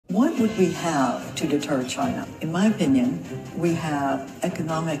What would we have to deter China? In my opinion, we have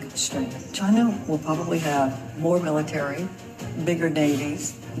economic strength. China will probably have more military, bigger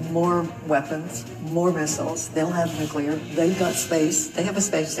navies, more weapons, more missiles. They'll have nuclear. They've got space. They have a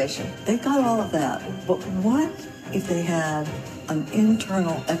space station. They've got all of that. But what if they had an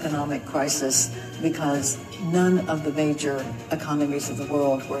internal economic crisis because none of the major economies of the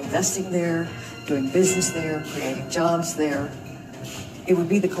world were investing there, doing business there, creating jobs there? It would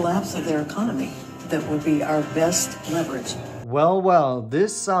be the collapse of their economy that would be our best leverage. Well,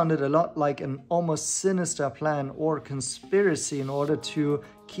 this sounded a lot like an almost sinister plan or conspiracy in order to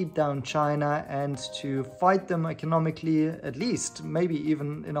keep down China and to fight them economically, at least, maybe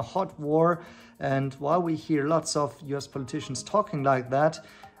even in a hot war. And while we hear lots of US politicians talking like that,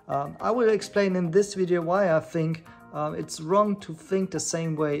 I will explain in this video why I think it's wrong to think the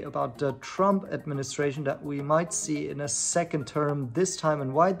same way about the Trump administration that we might see in a second term this time,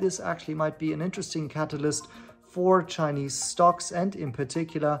 and why this actually might be an interesting catalyst for Chinese stocks and in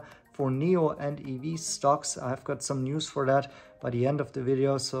particular for NIO and EV stocks. I've got some news for that by the end of the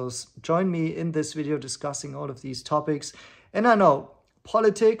video, so join me in this video discussing all of these topics. And I know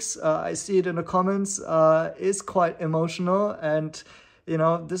politics, I see it in the comments, is quite emotional, and you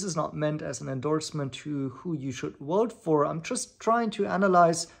know, this is not meant as an endorsement to who you should vote for. I'm just trying to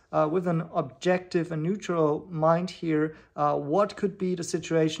analyze with an objective and neutral mind here what could be the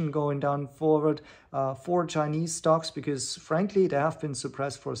situation going down forward for Chinese stocks, because frankly, they have been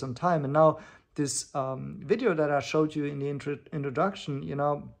suppressed for some time. And now this video that I showed you in the introduction, you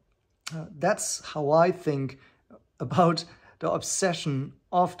know, that's how I think about the obsession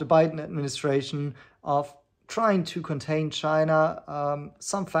of the Biden administration of trying to contain China.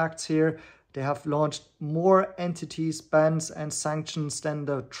 Some facts here: they have launched more entities, bans and sanctions than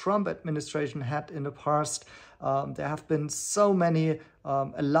the Trump administration had in the past. There have been so many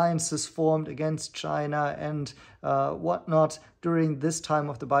alliances formed against China and whatnot during this time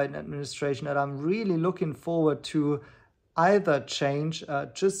of the Biden administration that I'm really looking forward to either change,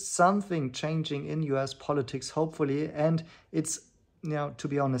 just something changing in US politics, hopefully. And it's, you know, to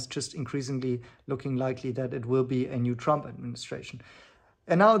be honest, just increasingly looking likely that it will be a new Trump administration.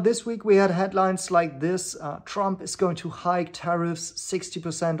 And now this week we had headlines like this: Trump is going to hike tariffs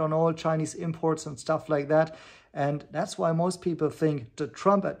 60% on all Chinese imports and stuff like that. And that's why most people think the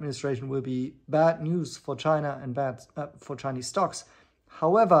Trump administration will be bad news for China and bad for Chinese stocks.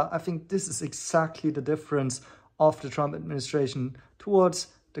 However, I think this is exactly the difference of the Trump administration towards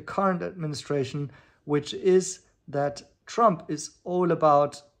the current administration, which is that Trump is all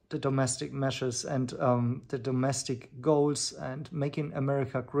about the domestic measures and the domestic goals and making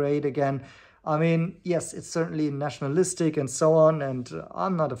America great again. I mean, yes, it's certainly nationalistic and so on, and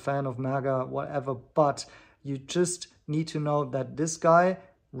I'm not a fan of MAGA, whatever, but you just need to know that this guy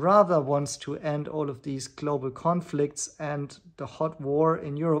rather wants to end all of these global conflicts and the hot war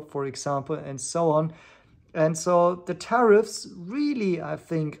in Europe, for example, and so on. And so the tariffs really, I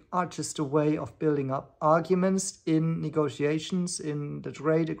think, are just a way of building up arguments in negotiations, in the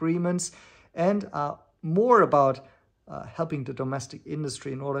trade agreements, and are more about helping the domestic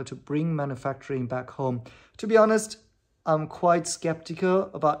industry in order to bring manufacturing back home. To be honest, I'm quite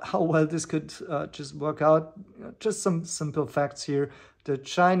skeptical about how well this could just work out. Just some simple facts here. The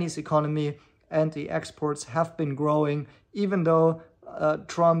Chinese economy and the exports have been growing, even though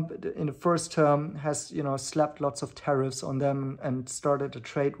Trump in the first term has, you know, slapped lots of tariffs on them and started a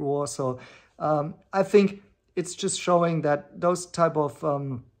trade war. So I think it's just showing that those type of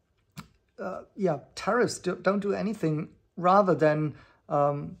tariffs don't do anything rather than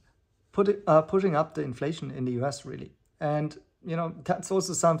pushing up the inflation in the US, really. And you know, that's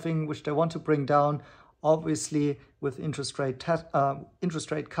also something which they want to bring down, obviously, with interest rate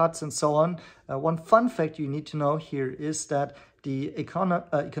cuts and so on. One fun fact you need to know here is that the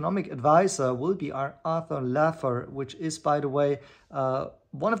economic advisor will be Arthur Laffer, which is, by the way,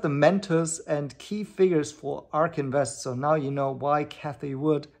 one of the mentors and key figures for ARK Invest. So now you know why Cathie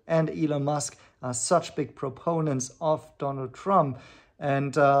Wood and Elon Musk are such big proponents of Donald Trump.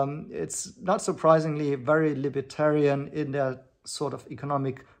 And it's not surprisingly very libertarian in their sort of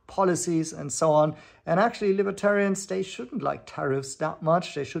economic policies and so on. And actually, libertarians, they shouldn't like tariffs that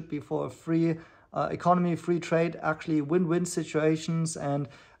much. They should be for a free economy, free trade, actually win-win situations, and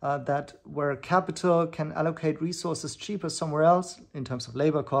that where capital can allocate resources cheaper somewhere else in terms of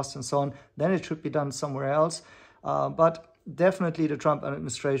labor costs and so on, then it should be done somewhere else. But definitely the Trump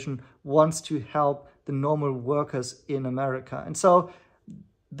administration wants to help the normal workers in America. And so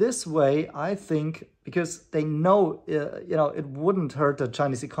this way, I think, because they know, it wouldn't hurt the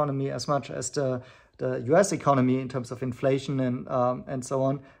Chinese economy as much as the the US economy in terms of inflation and so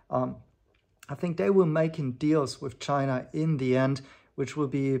on, I think they will make deals with China in the end, which will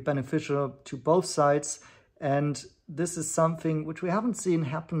be beneficial to both sides. And this is something which we haven't seen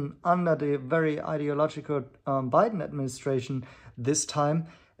happen under the very ideological Biden administration this time.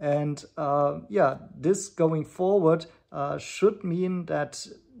 And yeah, this going forward should mean that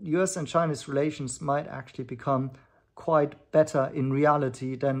US and Chinese relations might actually become quite better in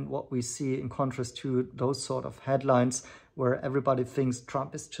reality than what we see in contrast to those sort of headlines where everybody thinks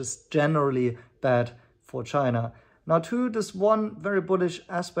Trump is just generally bad for China. Now, to this one very bullish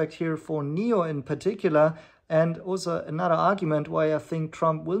aspect here for NIO in particular, and also another argument why I think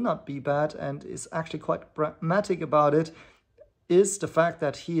Trump will not be bad and is actually quite pragmatic about it, is the fact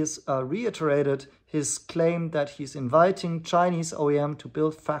that he has reiterated his claim that he's inviting Chinese OEM to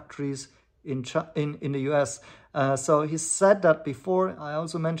build factories in the US. So he said that before. I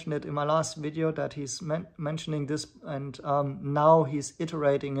also mentioned it in my last video that he's mentioning this, and now he's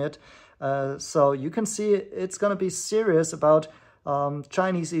iterating it. So you can see it's going to be serious about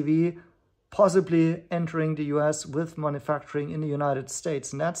Chinese EV possibly entering the US with manufacturing in the United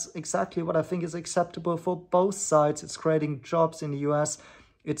States. And that's exactly what I think is acceptable for both sides. It's creating jobs in the US.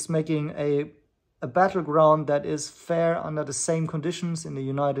 It's making a battleground that is fair under the same conditions in the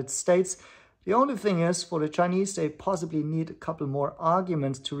United States. The only thing is, for the Chinese, they possibly need a couple more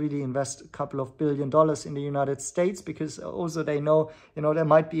arguments to really invest a couple of $1 billion in the United States, because also they know, there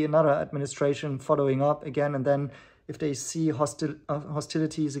might be another administration following up again, and then if they see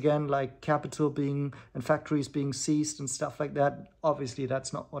hostilities again, like capital being and factories being seized and stuff like that, obviously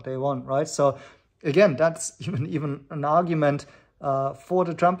that's not what they want, right? So again, that's even an argument for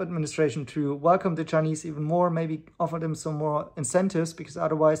the Trump administration to welcome the Chinese even more, maybe offer them some more incentives, because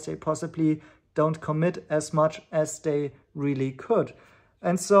otherwise they possibly don't commit as much as they really could.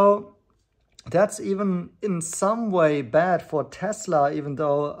 And so that's even in some way bad for Tesla, even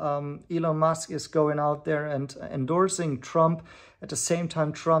though Elon Musk is going out there and endorsing Trump. At the same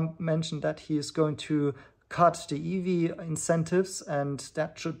time, Trump mentioned that he is going to cut the EV incentives, and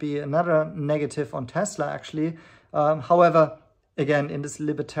that should be another negative on Tesla, actually. However, again, in this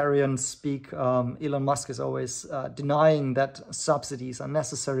libertarian speak, Elon Musk is always denying that subsidies are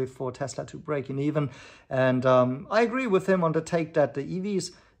necessary for Tesla to break even. And I agree with him on the take that the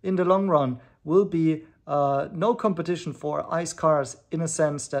EVs in the long run will be no competition for ICE cars, in a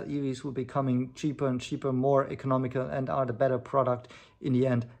sense that EVs will be becoming cheaper and cheaper, more economical, and are the better product in the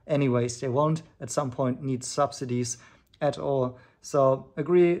end. Anyways, they won't at some point need subsidies at all. So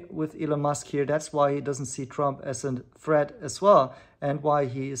agree with Elon Musk here. That's why he doesn't see Trump as a threat as well, and why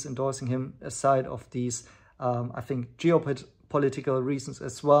he is endorsing him aside of these, I think, geopolitical reasons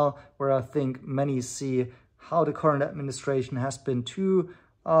as well, where I think many see how the current administration has been too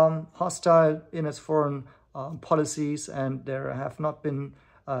hostile in its foreign policies, and there have not been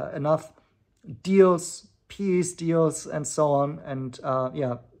enough deals, peace deals, and so on. And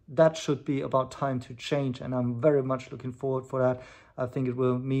yeah, that should be about time to change, and I'm very much looking forward for that. I think it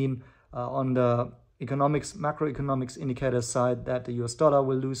will mean on the macroeconomics indicator side that the US dollar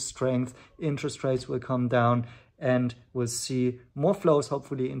will lose strength, interest rates will come down, and we'll see more flows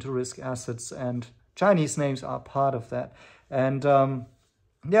hopefully into risk assets, and Chinese names are part of that. And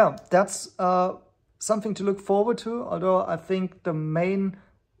yeah, that's something to look forward to, although I think the main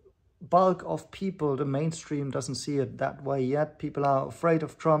bulk of people, the mainstream, doesn't see it that way yet. People are afraid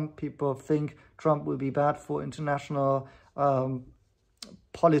of Trump. People think Trump will be bad for international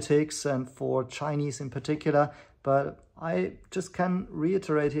politics and for Chinese in particular. But I just can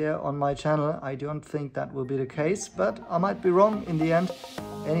reiterate here on my channel, I don't think that will be the case, but I might be wrong in the end.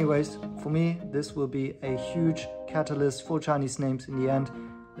 Anyways, for me, this will be a huge catalyst for Chinese names in the end.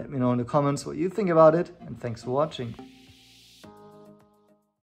 Let me know in the comments what you think about it, and thanks for watching.